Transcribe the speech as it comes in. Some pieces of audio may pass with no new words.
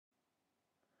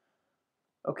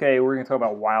Okay, we're going to talk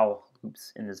about while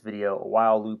loops in this video. A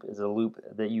while loop is a loop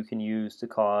that you can use to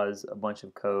cause a bunch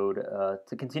of code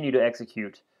to continue to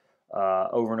execute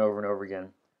over and over and over again,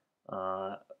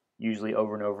 uh, usually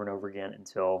over and over and over again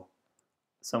until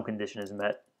some condition is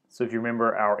met. So if you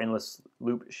remember our endless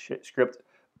loop script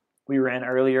we ran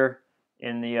earlier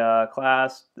in the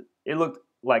class, it looked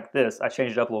like this. I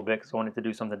changed it up a little bit because I wanted to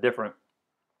do something different.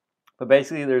 But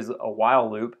basically there's a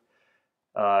while loop.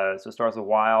 So it starts with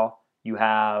while. You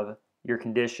have your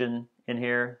condition in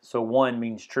here. So one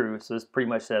means true. So this pretty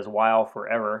much says while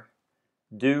forever.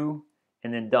 Do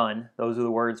and then done. Those are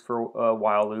the words for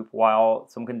while loop. While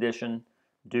some condition,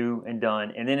 do and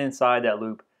done. And then inside that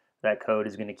loop, that code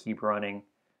is going to keep running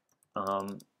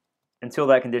until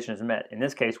that condition is met. In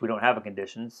this case, we don't have a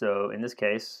condition. So in this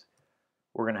case,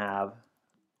 we're going to have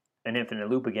an infinite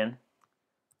loop again.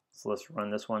 So let's run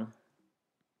this one.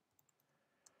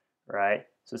 Right?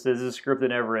 So it says this is a script that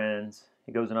never ends.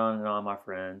 It goes on and on, my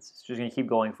friends. It's just going to keep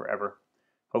going forever.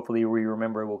 Hopefully we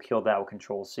remember we'll kill that with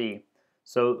Control C.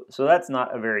 So that's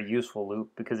not a very useful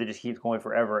loop because it just keeps going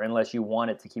forever unless you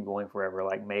want it to keep going forever.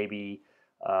 Like maybe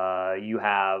you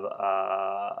want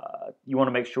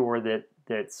to make sure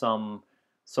that some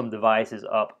device is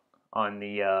up on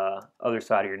the other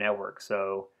side of your network.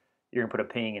 So you're gonna put a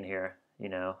ping in here.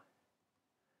 You're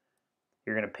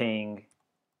gonna ping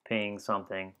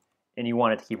something, and you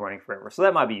want it to keep running forever. So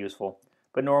that might be useful.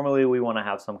 But normally we want to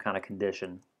have some kind of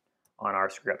condition on our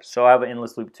script. So I have an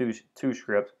endless loop 2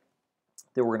 script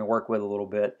that we're going to work with a little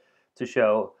bit to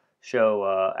show.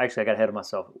 Actually, I got ahead of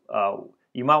myself.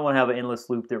 You might want to have an endless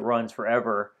loop that runs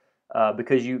forever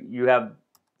because you have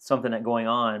something going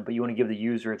on, but you want to give the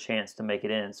user a chance to make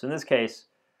it in. So in this case,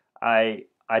 I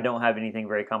don't have anything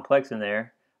very complex in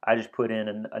there. I just put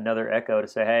in another echo to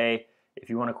say, hey, if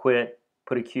you want to quit,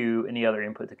 put a Q, any other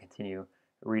input to continue,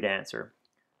 read answer.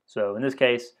 So in this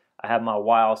case, I have my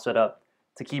while set up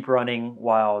to keep running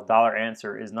while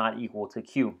 $answer is not equal to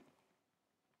Q.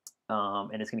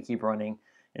 And it's going to keep running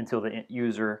until the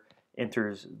user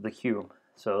enters the queue.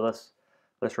 So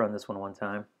let's run this one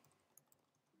time.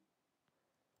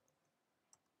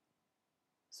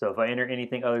 So if I enter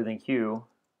anything other than Q,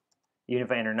 even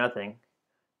if I enter nothing,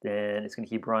 then it's going to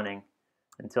keep running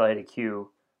until I hit a Q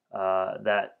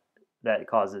that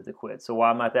causes it to quit. So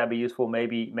why might that be useful?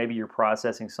 Maybe you're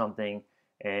processing something,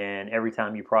 and every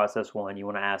time you process one, you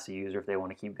want to ask the user if they want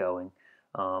to keep going.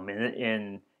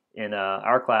 In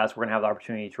our class, we're going to have the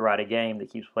opportunity to write a game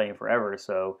that keeps playing forever.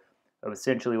 So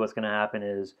essentially what's going to happen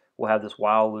is we'll have this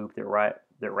while loop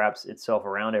that wraps itself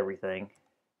around everything.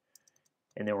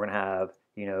 And then we're going to have,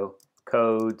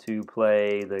 code to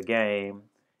play the game.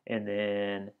 And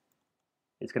then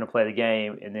it's going to play the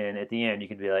game. And then at the end, you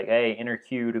can be like, hey, enter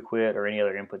Q to quit or any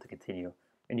other input to continue.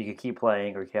 And you can keep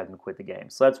playing or you can have them quit the game.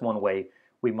 So that's one way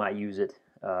we might use it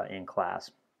in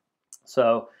class.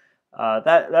 So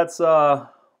that's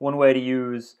one way to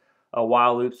use a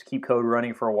while loop to keep code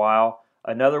running for a while.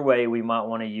 Another way we might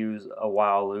want to use a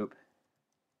while loop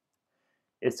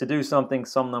is to do something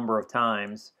some number of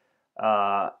times.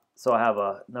 So I have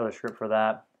another script for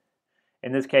that.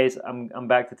 In this case, I'm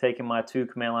back to taking my two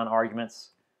command line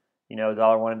arguments,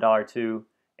 $1 and $2.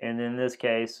 And in this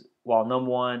case, while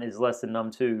num1 is less than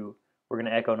num2, we're going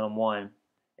to echo num1,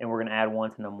 and we're going to add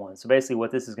 1 to num1. So basically what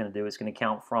this is going to do is going to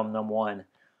count from num1, and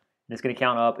it's going to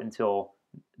count up until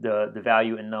the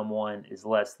value in num1 is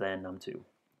less than num2.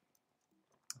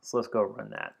 So let's go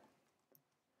run that.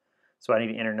 So I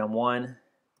need to enter num1,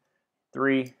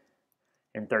 3,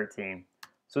 and 13.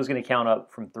 So it's going to count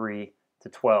up from 3 to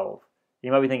 12.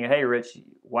 You might be thinking, hey, Rich,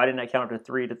 why didn't I count up to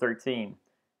 3 to 13?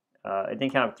 It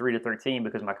didn't count up 3 to 13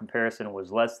 because my comparison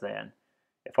was less than.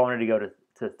 If I wanted to go to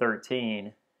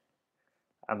 13,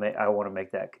 I want to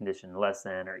make that condition less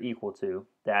than or equal to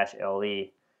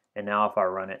 -LE. And now if I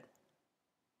run it,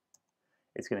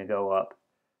 it's going to go up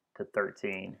to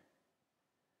 13.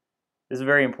 This is a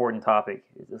very important topic.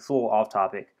 It's a little off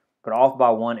topic, but off by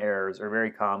one errors are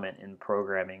very common in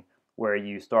programming, where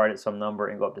you start at some number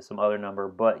and go up to some other number,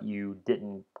 but you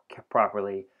didn't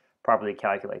properly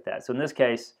calculate that. So in this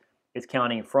case, it's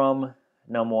counting from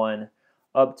num1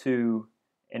 up to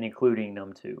and including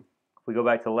num2. If we go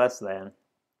back to less than,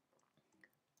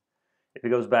 if it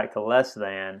goes back to less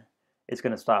than, it's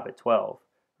going to stop at 12,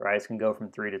 right? It's going to go from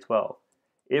 3 to 12.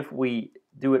 If we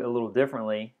do it a little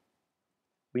differently,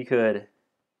 we could,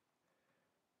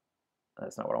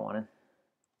 that's not what I wanted.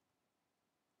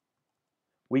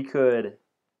 We could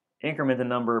increment the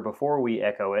number before we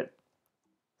echo it.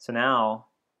 So now,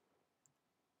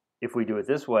 if we do it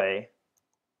this way,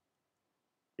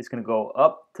 it's going to go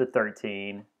up to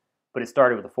 13, but it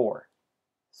started with a 4.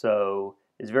 So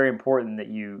it's very important that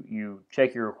you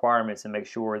check your requirements and make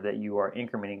sure that you are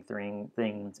incrementing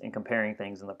things and comparing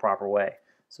things in the proper way.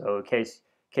 So in case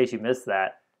you missed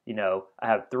that, I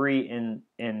have 3 in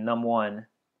num1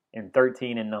 and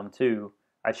 13 in num2.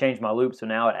 I changed my loop, so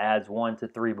now it adds 1 to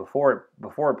 3 before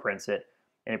it prints it,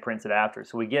 and it prints it after.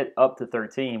 So we get up to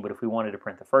 13, but if we wanted to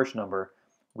print the first number,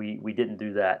 we didn't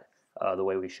do that the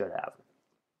way we should have,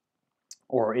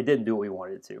 or it didn't do what we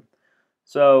wanted it to.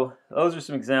 So those are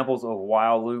some examples of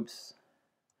while loops.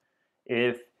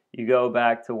 If you go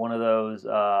back to one of those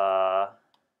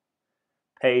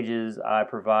pages I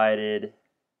provided,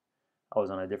 I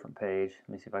was on a different page.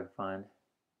 Let me see if I can find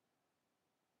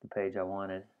the page I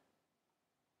wanted.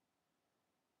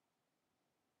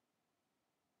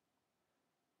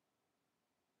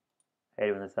 I hate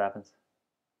it when this happens.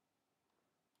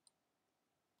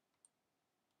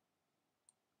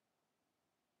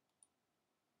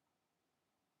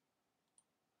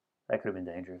 That could have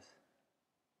been dangerous.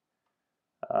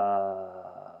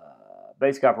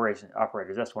 Basic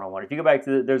operators, that's what I want. If you go back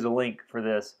to there's a link for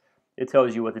this. It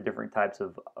tells you what the different types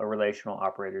of relational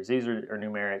operators. These are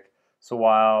numeric. So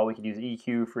while we could use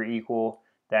EQ for equal,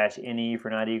 dash NE for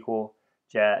not equal,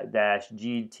 dash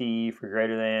GT for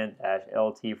greater than, dash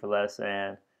LT for less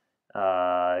than,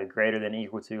 greater than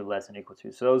equal to, less than equal to.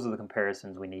 So those are the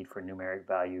comparisons we need for numeric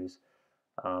values.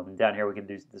 Down here we can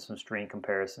do some string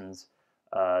comparisons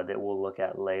that we'll look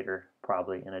at later,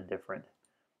 probably in a different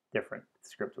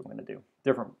script we're going to do,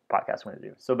 different podcast we're going to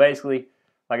do. So basically,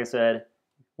 like I said,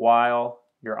 while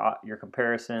your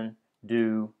comparison,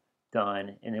 do,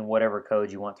 done, and then whatever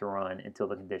code you want to run until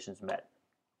the condition's met.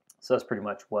 So that's pretty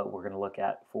much what we're going to look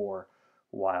at for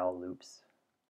while loops.